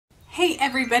Hey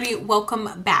everybody, welcome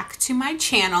back to my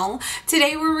channel.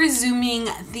 Today we're resuming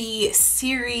the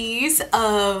series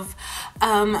of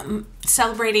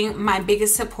celebrating my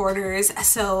biggest supporters.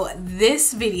 So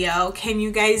this video, can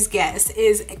you guys guess,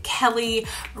 is Kelly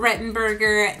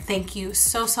Rettenberger. Thank you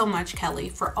so much, Kelly,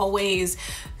 for always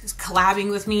collabing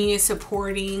with me,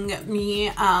 supporting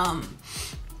me,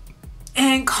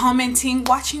 and commenting,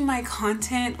 watching my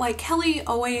content. Like, Kelly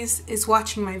always is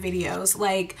watching my videos.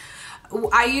 Like,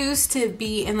 I used to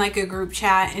be in like a group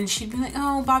chat and she'd be like,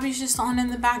 oh, Bobbi's just on in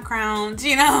the background,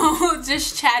 you know,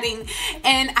 just chatting.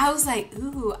 And I was like,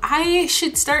 ooh, I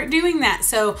should start doing that.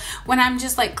 So when I'm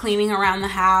just like cleaning around the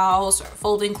house or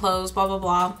folding clothes, blah, blah,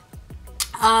 blah,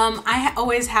 I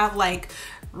always have like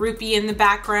Rupi in the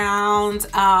background,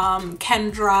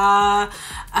 Kendra,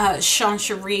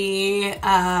 Chancherie,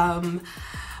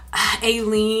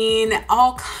 Aileen,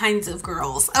 all kinds of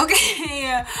girls,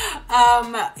 okay,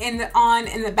 in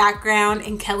the background,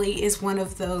 and Kelly is one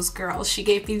of those girls. She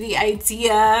gave me the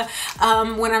idea.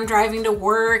 When I'm driving to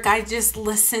work, I just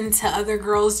listen to other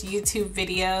girls' YouTube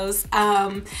videos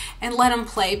and let them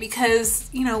play, because,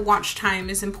 you know, watch time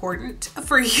is important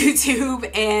for YouTube,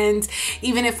 and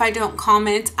even if I don't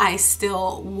comment, I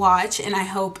still watch, and I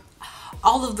hope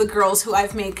all of the girls who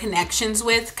I've made connections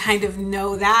with kind of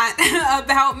know that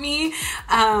about me.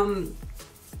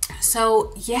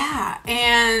 So yeah,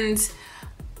 and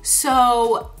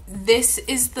so this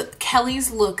is Kelly's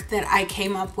look that I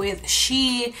came up with.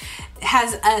 She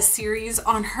has a series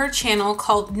on her channel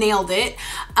called Nailed It,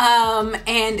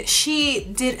 and she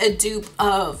did a dupe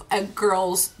of a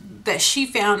girl's that she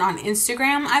found on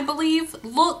Instagram, I believe,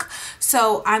 look.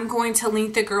 So I'm going to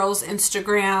link the girl's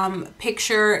Instagram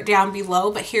picture down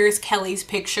below, but here's Kelly's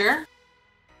picture.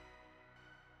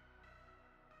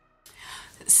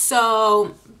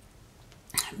 So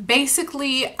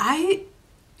basically, I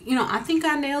think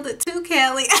I nailed it too,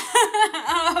 Kelly.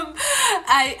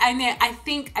 I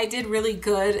think I did really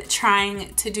good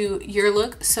trying to do your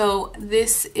look. So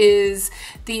this is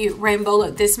the rainbow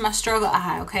look. This is my struggle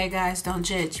eye, okay, guys? Don't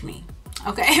judge me,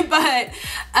 okay? But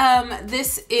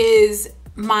this is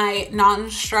my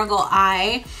non-struggle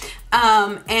eye.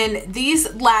 And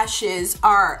these lashes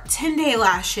are 10-day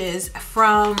lashes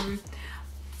from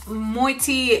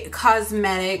Moitie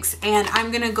Cosmetics, and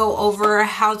I'm gonna go over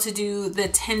how to do the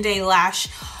 10-day lash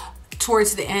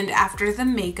towards the end after the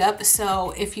makeup.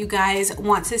 So if you guys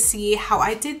want to see how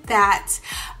I did that,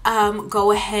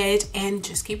 go ahead and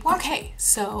just keep watching. Okay,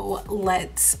 so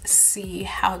let's see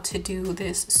how to do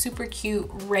this super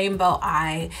cute rainbow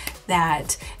eye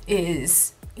that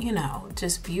is, you know,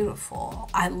 just beautiful.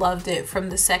 I loved it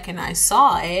from the second I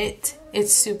saw it.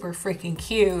 It's super freaking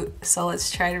cute. So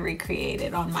let's try to recreate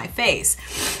it on my face.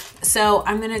 So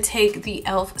I'm gonna take the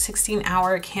e.l.f. 16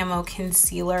 Hour Camo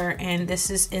Concealer, and this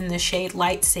is in the shade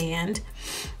Light Sand.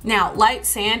 Now, Light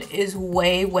Sand is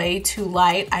way too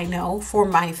light, I know, for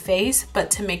my face,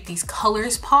 but to make these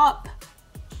colors pop,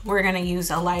 we're gonna use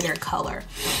a lighter color.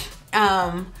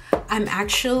 I'm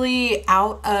actually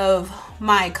out of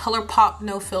my Colorpop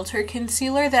No Filter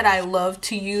Concealer that I love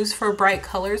to use for bright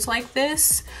colors like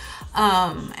this.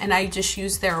 And I just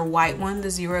use their white one,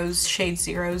 the shade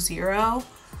 00.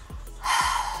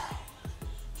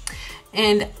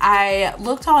 And I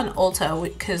looked on Ulta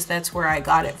because that's where I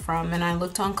got it from, and I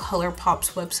looked on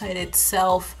Colorpop's website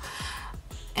itself,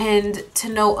 and to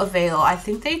no avail. I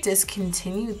think they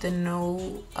discontinued the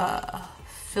no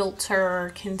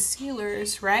filter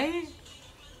concealers, right?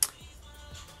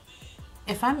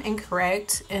 If I'm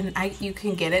incorrect and you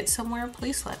can get it somewhere,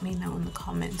 please let me know in the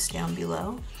comments down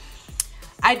below.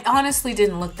 I honestly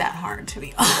didn't look that hard, to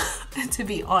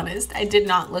be honest. I did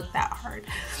not look that hard.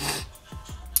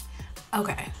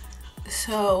 Okay,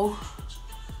 so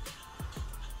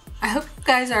I hope you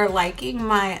guys are liking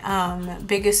my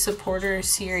biggest supporter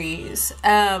series.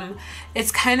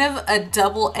 It's kind of a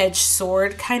double-edged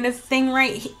sword kind of thing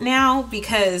right now,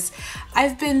 because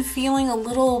I've been feeling a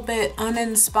little bit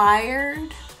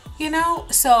uninspired, you know?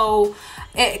 So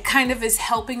it kind of is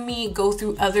helping me go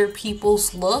through other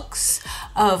people's looks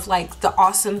of like the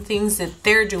awesome things that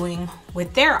they're doing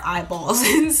with their eyeballs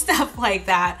and stuff like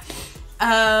that.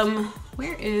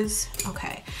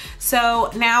 Okay, so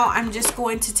now I'm just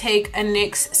going to take a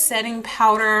NYX setting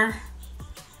powder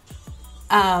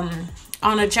on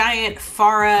a giant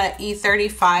Farah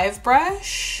E35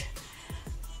 brush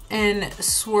and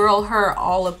swirl her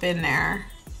all up in there.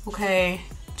 Okay,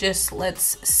 just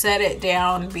let's set it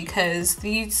down, because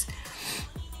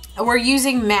we're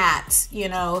using mattes, you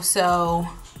know, so,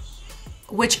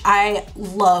 which I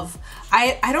love.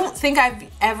 I don't think I've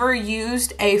ever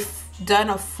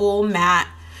done a full matte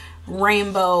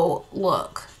rainbow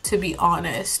look. to be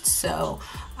honest. So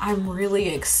I'm really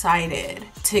excited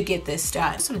to get this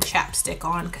done. Some chapstick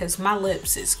on because my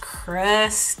lips is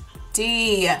crusty.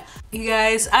 You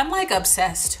guys, I'm like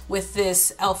obsessed with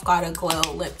this e.l.f. Gotta Glow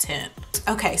lip tint.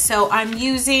 Okay, so I'm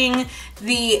using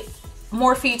the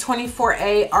Morphe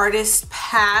 24A Artist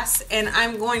Pass, and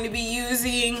I'm going to be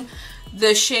using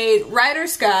the shade Rider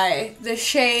Sky, the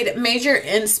shade Major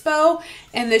Inspo,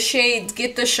 and the shade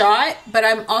Get the Shot. But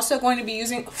I'm also going to be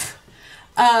using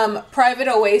Private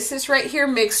Oasis right here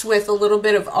mixed with a little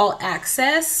bit of All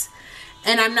Access,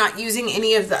 and I'm not using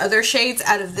any of the other shades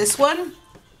out of this one.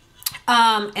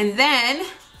 And then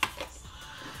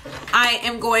I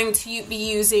am going to be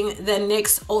using the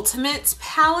NYX Ultimates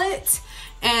palette,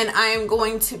 and I am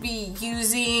going to be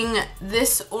using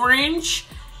this orange.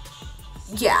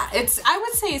 Yeah, I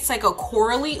would say it's like a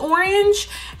corally orange,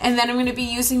 and then I'm going to be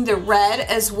using the red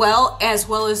as well as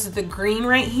the green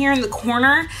right here in the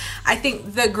corner. I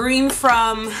think the green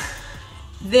from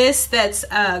this, that's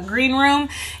Green Room,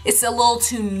 it's a little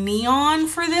too neon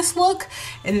for this look,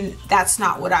 and that's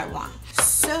not what I want.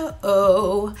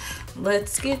 So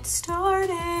let's get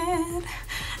started.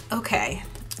 Okay,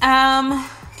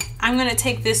 I'm gonna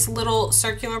take this little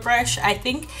circular brush. I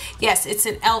think, yes, it's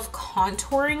an e.l.f.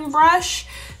 contouring brush.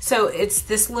 So it's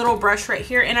this little brush right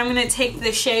here, and I'm gonna take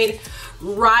the shade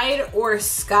Ride or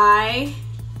Sky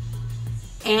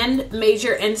and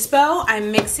Major Inspo.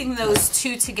 I'm mixing those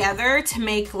two together to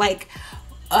make like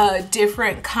a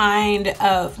different kind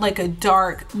of, like a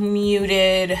dark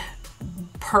muted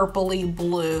purpley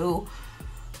blue.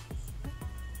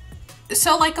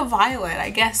 So like a violet, I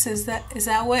guess, is that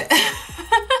what?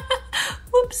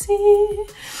 Whoopsie.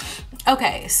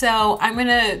 Okay, so I'm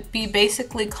gonna be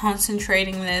basically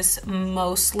concentrating this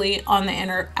mostly on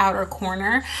the outer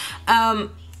corner.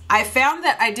 I found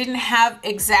that I didn't have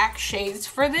exact shades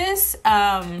for this,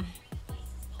 and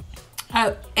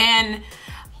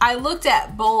I looked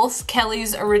at both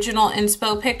Kelly's original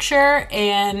inspo picture,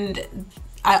 and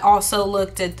I also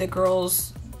looked at the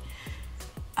girls'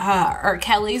 or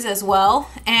Kelly's as well,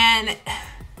 and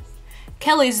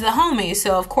Kelly's the homie,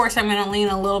 so of course I'm going to lean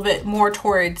a little bit more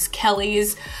towards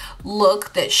Kelly's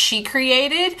look that she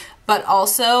created, but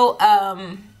also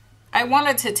I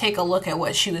wanted to take a look at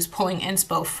what she was pulling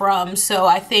inspo from. So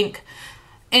I think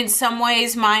in some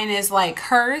ways mine is like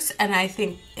hers, and I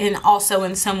think also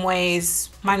in some ways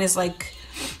mine is like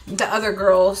the other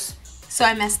girls. So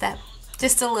I messed up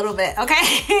just a little bit,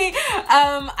 okay?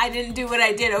 I didn't do what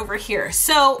I did over here.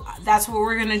 So that's what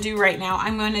we're gonna do right now.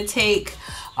 I'm gonna take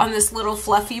on this little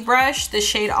fluffy brush the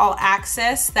shade All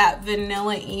Access, that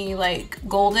vanilla-y like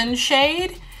golden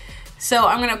shade. So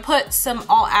I'm gonna put some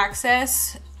All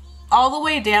Access all the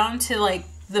way down to like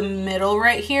the middle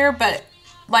right here, but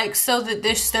like so that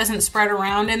this doesn't spread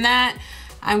around in that,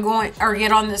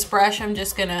 get on this brush, I'm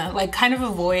just gonna like kind of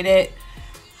avoid it.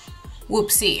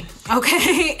 Whoopsie.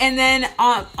 Okay, and then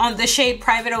on the shade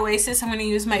Private Oasis, I'm going to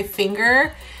use my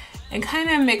finger and kind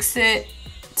of mix it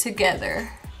together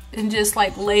and just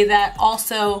like lay that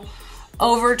also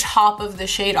over top of the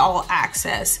shade All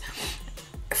Access.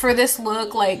 For this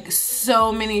look, like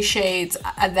so many shades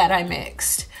that I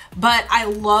mixed, but I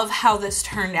love how this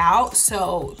turned out.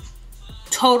 So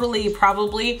totally,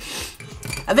 probably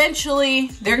eventually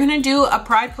they're going to do a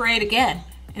Pride Parade again,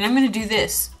 and I'm going to do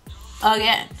this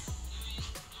again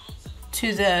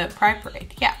to the Pride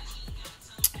Parade. Yeah.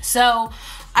 So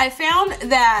I found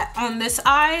that on this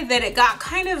eye that it got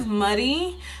kind of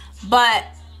muddy, but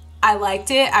I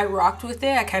liked it. I rocked with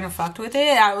it. I kind of fucked with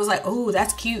it. I was like, oh,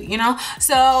 that's cute, you know?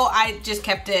 So I just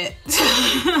kept it.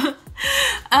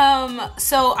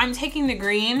 So I'm taking the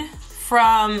green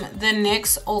from the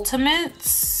NYX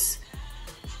Ultimates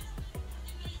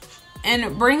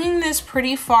and bringing this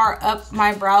pretty far up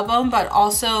my brow bone, but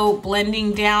also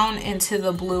blending down into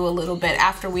the blue a little bit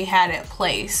after we had it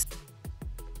placed.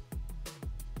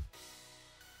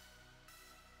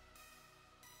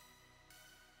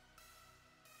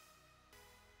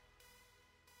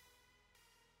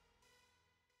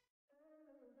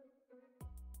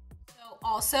 So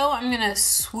also I'm gonna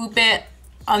swoop it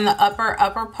on the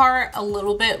upper part a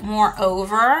little bit more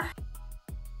over.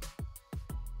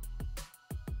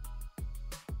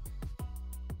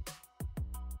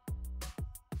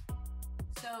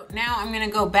 So now I'm gonna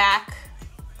go back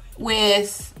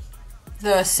with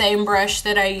the same brush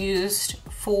that I used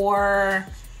for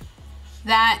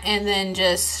that, and then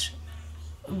just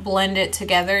blend it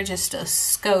together just a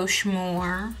skosh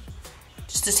more,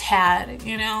 just a tad,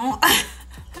 you know?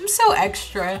 I'm so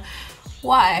extra.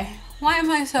 Why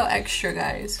am I so extra,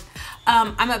 guys?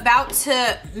 I'm about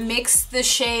to mix the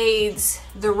shades,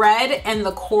 the red and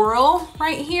the coral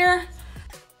right here.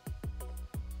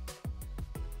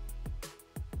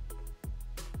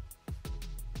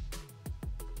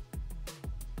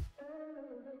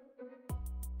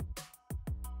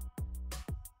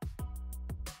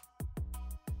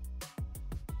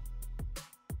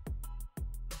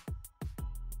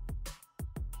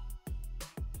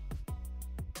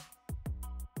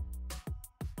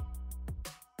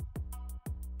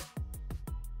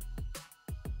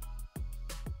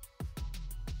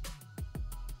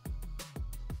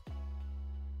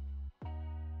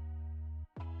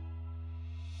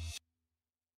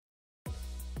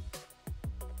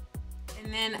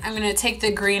 And then I'm gonna take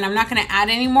the green. I'm not gonna add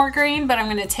any more green, but I'm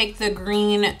gonna take the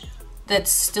green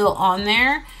that's still on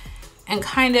there and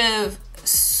kind of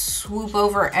swoop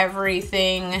over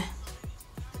everything,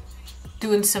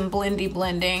 doing some blendy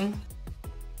blending.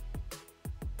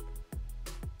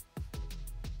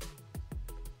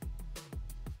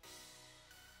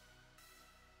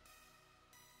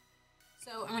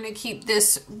 So I'm gonna keep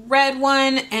this red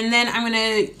one, and then I'm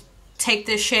gonna take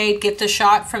this shade, Get the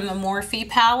Shot from the Morphe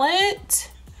palette,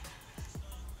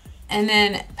 and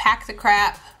then pack the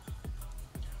crap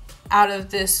out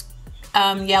of this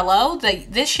yellow.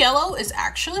 This yellow is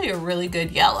actually a really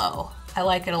good yellow. I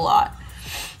like it a lot.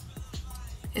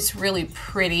 It's really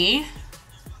pretty.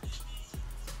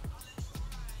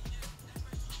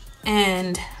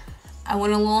 And I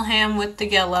went a little ham with the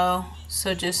yellow.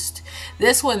 So just,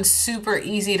 this one's super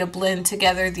easy to blend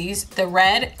together, the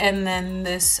red and then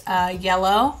this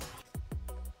yellow.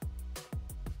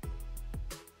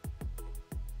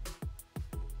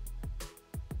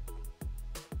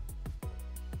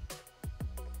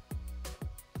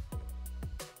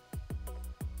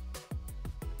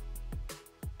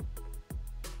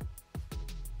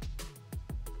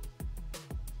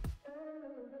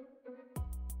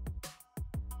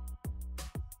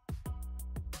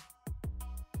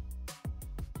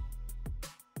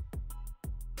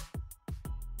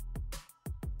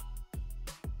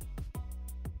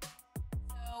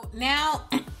 Now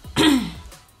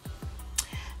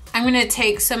I'm gonna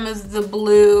take some of the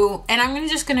blue, and I'm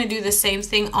just gonna do the same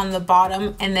thing on the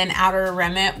bottom and then outer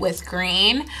rim it with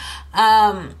green.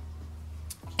 And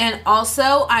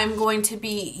also I'm going to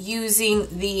be using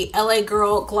the LA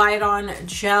Girl Glide On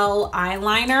Gel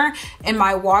Eyeliner in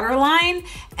my waterline,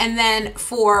 and then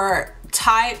for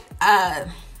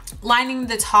lining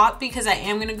the top, because I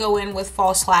am gonna go in with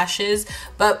false lashes,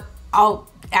 but I'll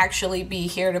actually be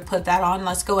here to put that on.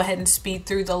 Let's go ahead and speed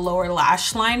through the lower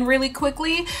lash line really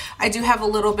quickly. I do have a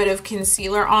little bit of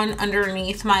concealer on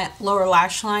underneath my lower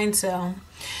lash line, so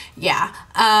yeah.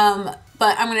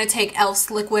 But I'm gonna take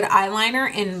e.l.f.'s liquid eyeliner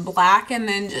in black and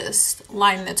then just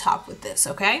line the top with this,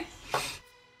 okay?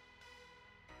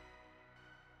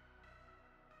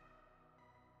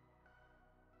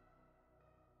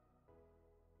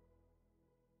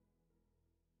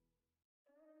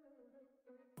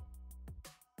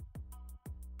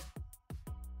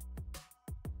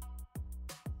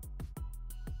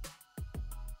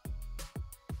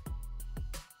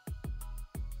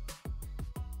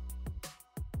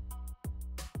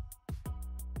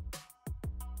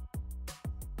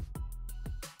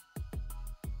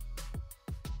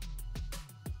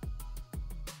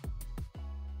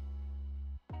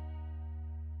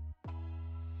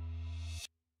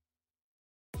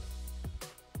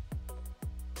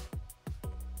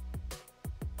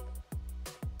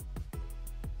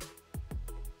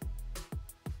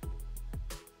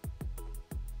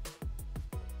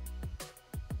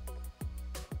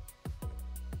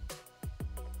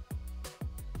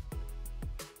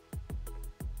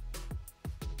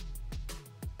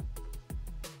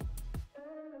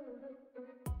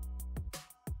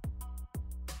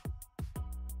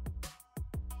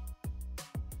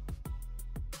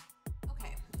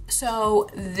 So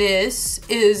this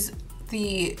is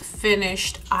the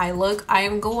finished eye look. I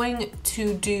am going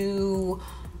to do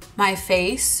my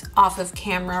face off of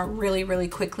camera really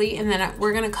quickly, and then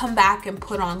we're gonna come back and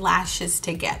put on lashes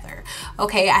together.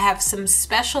 Okay, I have some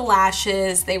special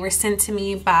lashes. They were sent to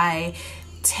me by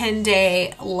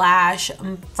 10-Day Lash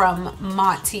from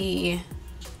Moitie.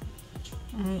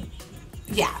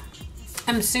 Yeah,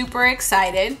 I'm super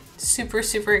excited, super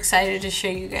excited to show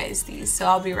you guys these, so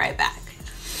I'll be right back.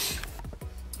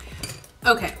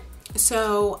 Okay,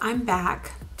 so I'm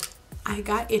back. I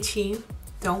got itchy,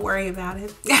 don't worry about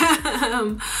it.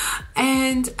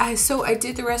 And I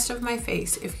did the rest of my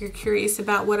face. If you're curious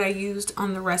about what I used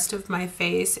on the rest of my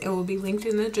face, it will be linked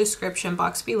in the description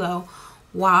box below.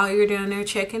 While you're down there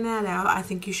checking that out, I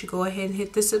think you should go ahead and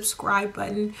hit the subscribe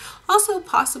button. Also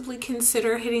possibly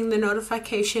consider hitting the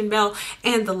notification bell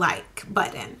and the like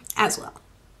button as well.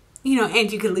 You know,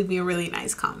 and you could leave me a really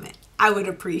nice comment. I would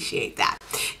appreciate that.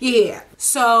 Yeah,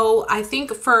 so I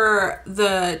think for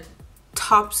the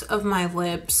tops of my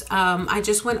lips, I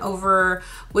just went over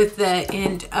with the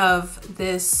end of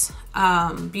this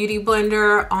beauty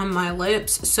blender on my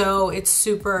lips, so it's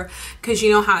super, because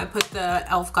you know how I put the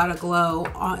e.l.f. Got a Glow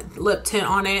on lip tint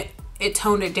on it, it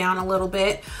toned it down a little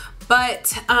bit,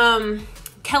 but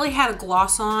Kelly had a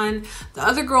gloss on. The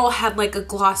other girl had like a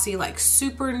glossy, like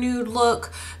super nude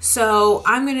look, so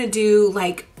I'm gonna do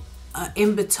like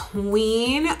in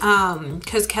between,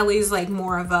 because Kelly's like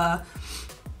more of a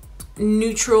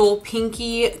neutral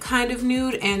pinky kind of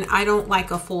nude, and I don't like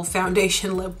a full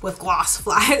foundation lip with gloss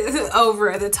fly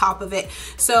over the top of it.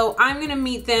 So I'm gonna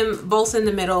meet them both in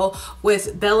the middle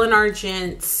with Belle and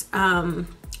Argent's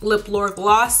Lip Lore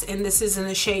Gloss, and this is in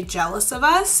the shade Jealous of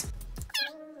Us.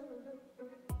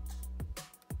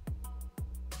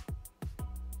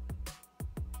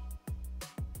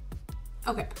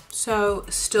 Okay, so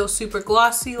still super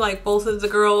glossy like both of the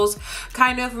girls,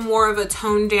 kind of more of a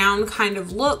toned down kind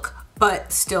of look,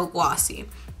 but still glossy.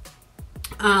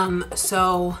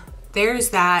 So there's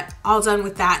that, all done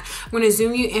with that. I'm gonna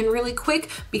zoom you in really quick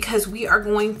because we are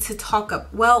going to talk,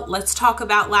 well, let's talk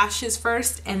about lashes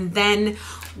first, and then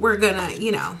we're gonna,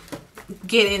 you know,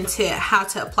 get into how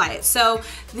to apply it. So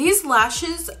these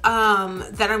lashes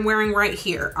that I'm wearing right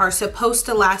here are supposed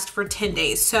to last for 10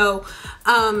 days. So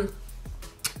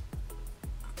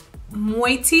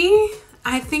Moitie,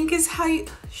 I think is how you,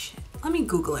 shit, let me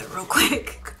Google it real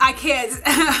quick. I can't,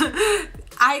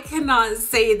 I cannot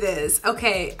say this.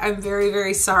 Okay, I'm very,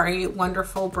 very sorry.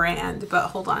 Wonderful brand, but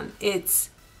hold on. It's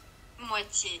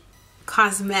Moitie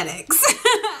Cosmetics.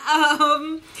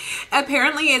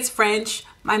 Apparently it's French.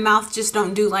 My mouth just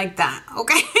don't do like that,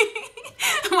 okay?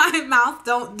 My mouth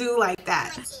don't do like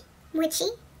that.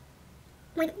 Moitie?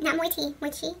 Not Moitie,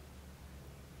 Moitie.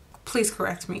 Please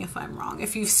correct me if I'm wrong.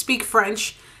 If you speak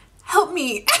French, help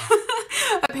me.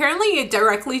 Apparently it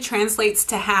directly translates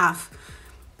to half.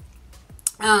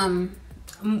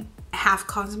 Half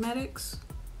cosmetics.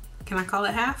 Can I call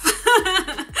it half?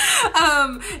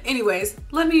 Anyways,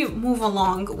 let me move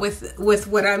along with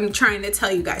what I'm trying to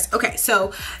tell you guys. Okay,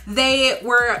 so they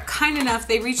were kind enough,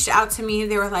 they reached out to me.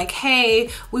 They were like, hey,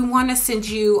 we want to send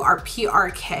you our PR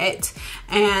kit,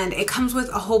 and it comes with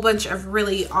a whole bunch of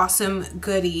really awesome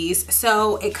goodies.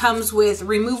 So it comes with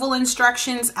removal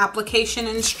instructions, application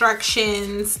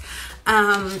instructions.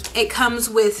 It comes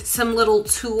with some little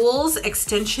tools,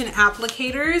 extension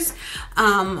applicators,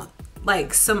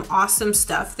 like some awesome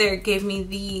stuff. They gave me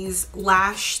these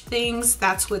lash things.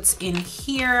 That's what's in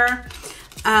here.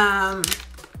 Matter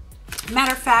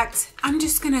of fact, I'm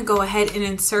just gonna go ahead and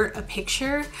insert a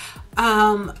picture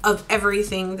of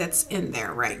everything that's in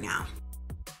there right now.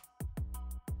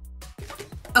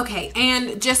 Okay,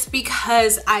 and just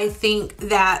because I think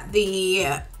that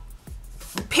the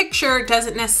picture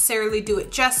doesn't necessarily do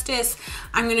it justice,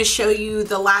 I'm going to show you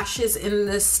the lashes in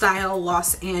the style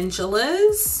Los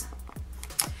Angeles.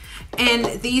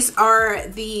 And these are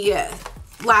the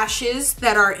lashes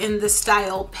that are in the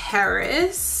style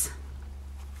Paris.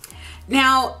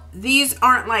 Now, these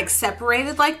aren't like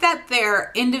separated like that.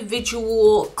 They're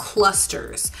individual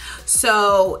clusters.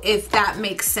 So if that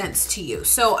makes sense to you.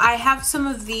 So I have some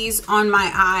of these on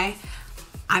my eye.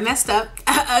 I messed up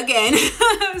again.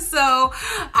 So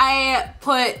I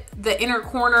put the inner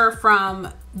corner from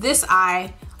this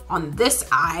eye on this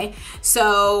eye.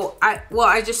 So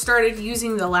I just started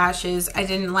using the lashes. I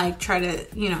didn't like try to,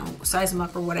 you know, size them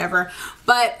up or whatever,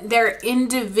 but they're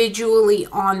individually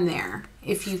on there.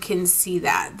 If you can see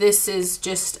that, this is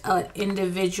just an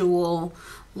individual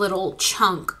little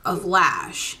chunk of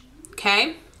lash.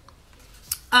 Okay.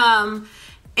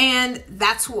 And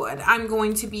that's what I'm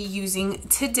going to be using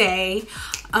today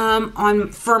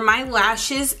for my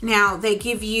lashes. Now they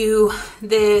give you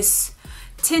this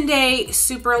 10-day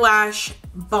super lash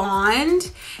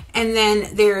bond, and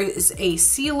then there is a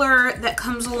sealer that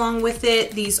comes along with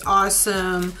it, these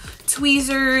awesome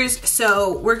tweezers.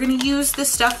 So we're going to use the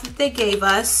stuff that they gave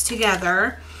us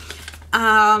together.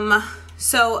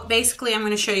 So basically I'm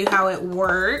going to show you how it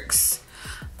works.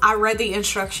 I read the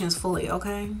instructions fully,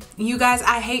 okay? You guys,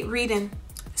 I hate reading,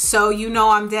 so you know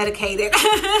I'm dedicated.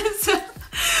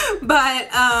 But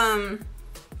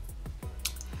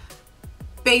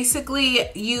basically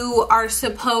you are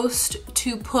supposed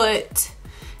to put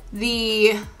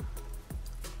the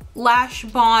lash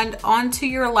bond onto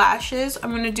your lashes. I'm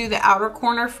going to do the outer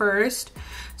corner first.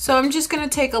 So I'm just going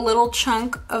to take a little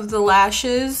chunk of the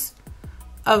lashes,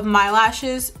 of my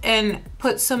lashes, and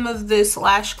put some of this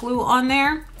lash glue on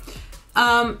there.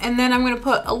 And then I'm going to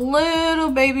put a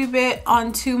little baby bit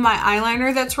onto my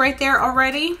eyeliner that's right there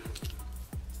already.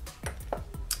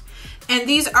 And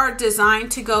these are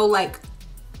designed to go like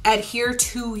adhere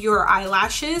to your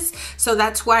eyelashes. So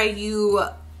that's why you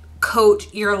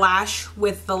coat your lash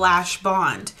with the lash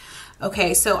bond.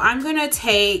 Okay, so I'm going to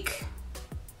take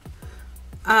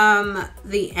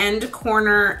the end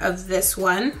corner of this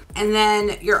one, and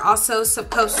then you're also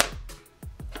supposed,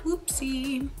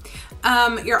 whoopsie,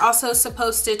 you're also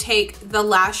supposed to take the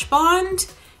lash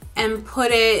bond and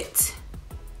put it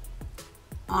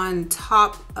on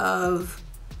top of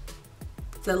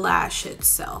the lash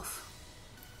itself,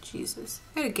 Jesus,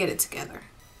 I gotta get it together.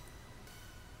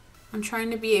 I'm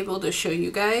trying to be able to show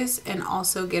you guys and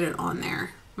also get it on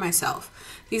there myself.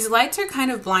 These lights are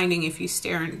kind of blinding if you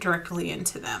stare directly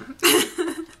into them.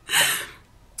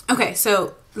 Okay,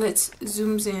 so let's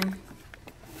zooms in.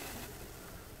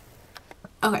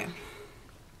 Okay.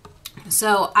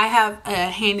 So I have a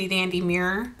handy dandy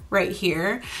mirror right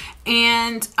here,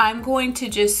 and I'm going to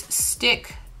just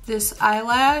stick this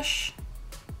eyelash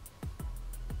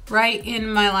right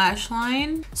in my lash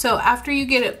line. So after you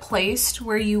get it placed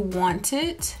where you want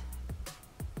it,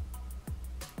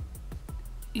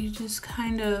 you just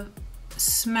kind of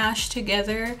smash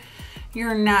together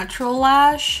your natural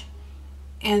lash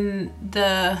and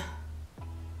the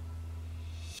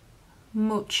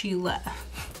mochi lash.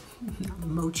 Not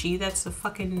mochi, that's a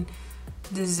fucking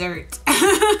dessert.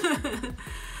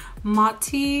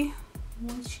 Mochi.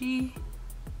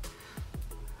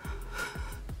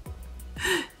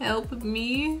 Help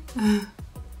me.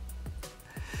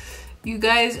 You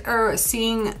guys are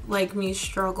seeing like me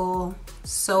struggle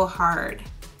so hard,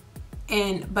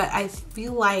 but I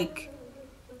feel like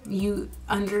you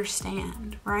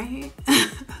understand, right?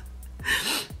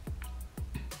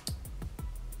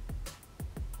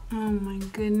 Oh my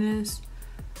goodness.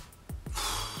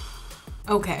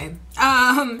 Okay.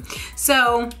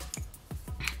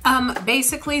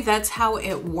 Basically that's how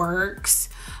it works.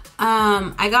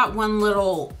 I got one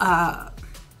little, I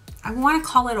want to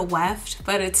call it a weft,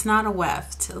 but it's not a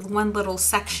weft. One little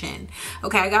section.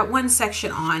 Okay, I got one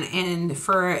section on, and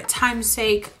for time's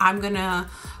sake, I'm gonna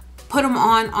put them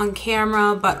on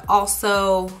camera, but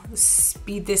also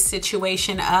speed this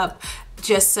situation up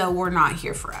just so we're not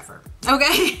here forever.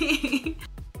 Okay.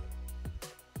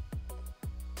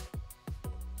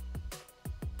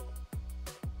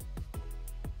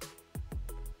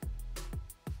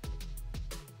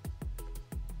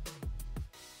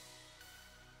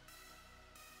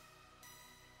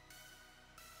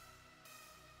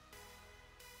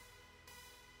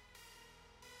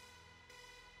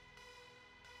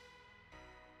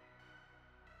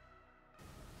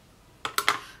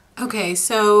 Okay,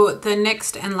 so the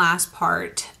next and last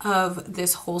part of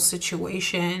this whole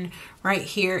situation right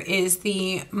here is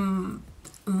the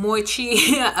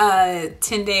Moitie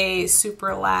Tinted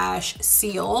Super Lash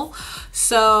Seal.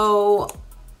 So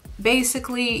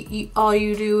basically all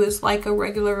you do is like a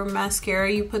regular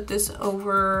mascara, you put this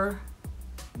over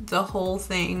the whole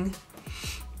thing.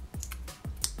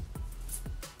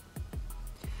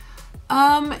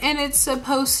 And it's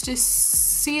supposed to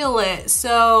seal it.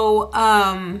 So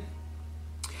on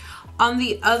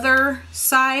the other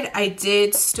side, I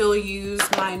did still use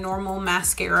my normal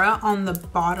mascara on the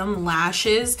bottom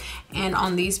lashes and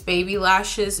on these baby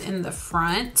lashes in the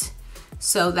front.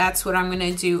 So that's what I'm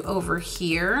gonna do over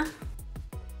here.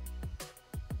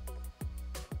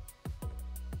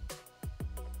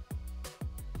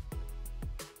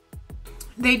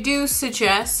 They do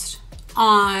suggest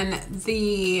on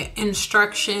the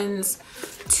instructions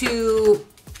to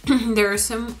there are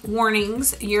some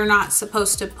warnings. You're not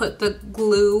supposed to put the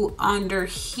glue under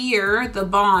here, the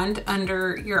bond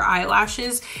under your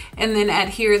eyelashes, and then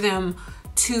adhere them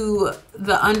to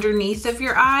the underneath of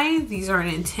your eye. These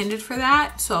aren't intended for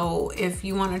that. So if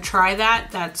you want to try that,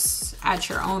 that's at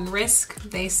your own risk,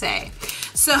 they say.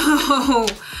 So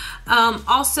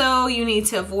also you need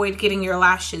to avoid getting your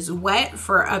lashes wet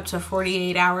for up to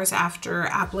 48 hours after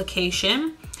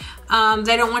application.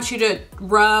 They don't want you to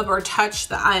rub or touch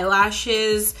the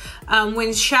eyelashes.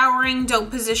 When showering, don't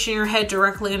position your head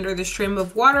directly under the stream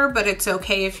of water, but it's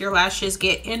okay if your lashes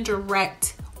get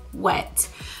indirect wet.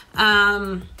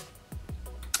 Don't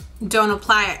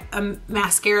apply a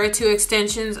mascara to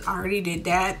extensions. I already did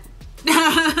that.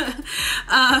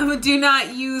 Do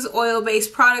not use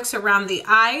oil-based products around the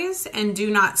eyes, and do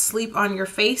not sleep on your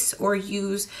face or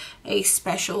use our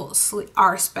special sleep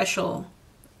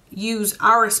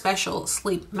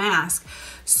mask.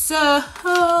 So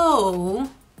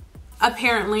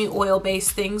apparently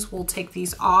oil-based things will take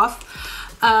these off.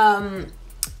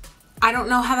 I don't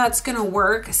know how that's gonna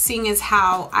work, seeing as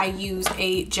how I use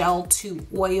a gel to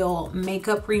oil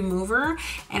makeup remover,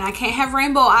 and I can't have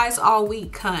rainbow eyes all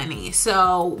week, honey.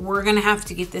 So we're gonna have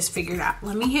to get this figured out.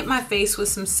 Let me hit my face with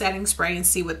some setting spray and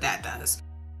see what that does.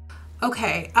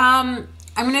 Okay, I'm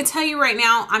gonna tell you right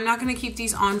now, I'm not gonna keep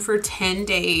these on for 10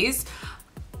 days.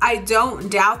 I don't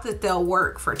doubt that they'll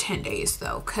work for 10 days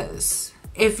though, because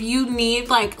if you need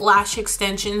like lash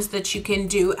extensions that you can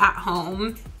do at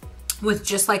home with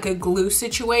just like a glue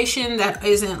situation that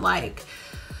isn't like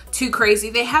too crazy.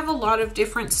 They have a lot of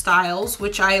different styles,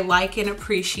 which I like and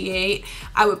appreciate.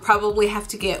 I would probably have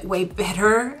to get way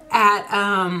better at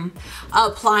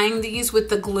applying these with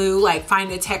the glue, like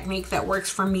find a technique that works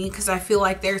for me, because I feel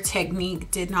like their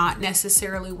technique did not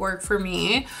necessarily work for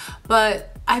me.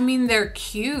 But I mean, they're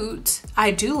cute.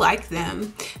 I do like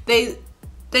them. They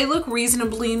look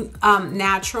reasonably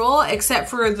natural, except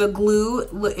for the glue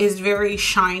is very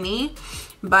shiny.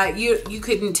 But you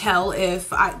couldn't tell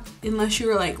if unless you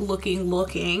were like looking.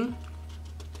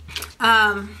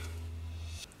 Can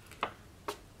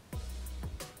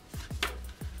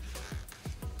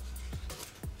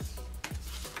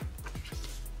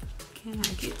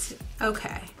I get to,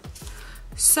 okay.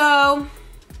 So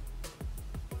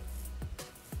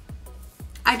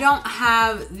I don't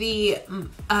have the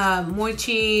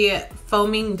Moitie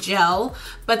foaming gel,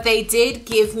 but they did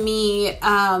give me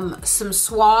some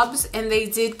swabs, and they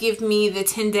did give me the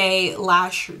 10-day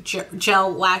lash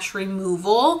gel lash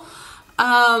removal.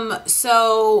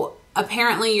 So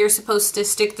apparently you're supposed to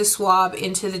stick the swab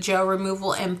into the gel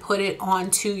removal and put it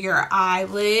onto your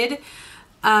eyelid.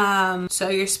 So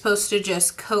you're supposed to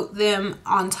just coat them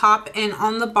on top and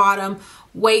on the bottom,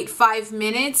 wait 5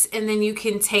 minutes, and then you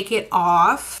can take it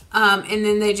off. And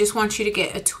then they just want you to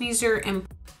get a tweezer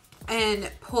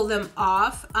and pull them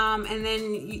off. And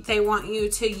then they want you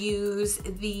to use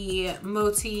the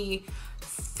Moitie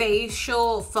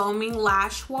facial foaming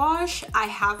lash wash. I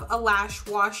have a lash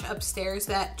wash upstairs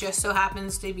that just so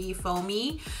happens to be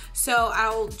foamy, so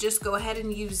I'll just go ahead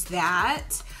and use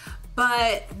that.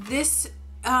 But this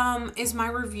is my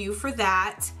review for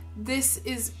that. This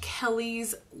is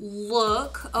Kelly's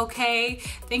look, okay?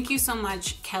 Thank you so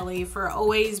much, Kelly, for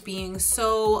always being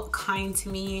so kind to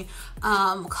me,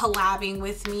 collabing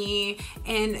with me,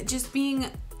 and just being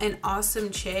an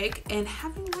awesome chick and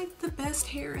having like the best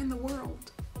hair in the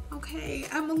world, okay?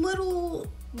 I'm a little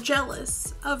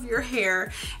jealous of your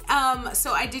hair.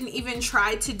 So I didn't even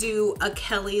try to do a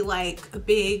Kelly like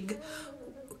big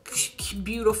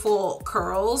beautiful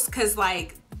curls, because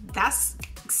like that's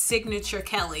signature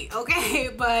Kelly, okay?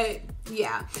 But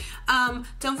yeah,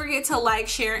 don't forget to like,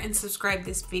 share, and subscribe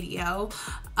this video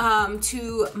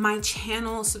to my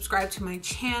channel. Subscribe to my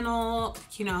channel,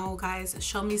 you know, guys,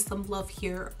 show me some love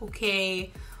here,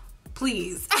 okay?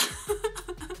 Please.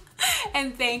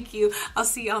 And thank you. I'll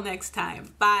see y'all next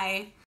time. Bye.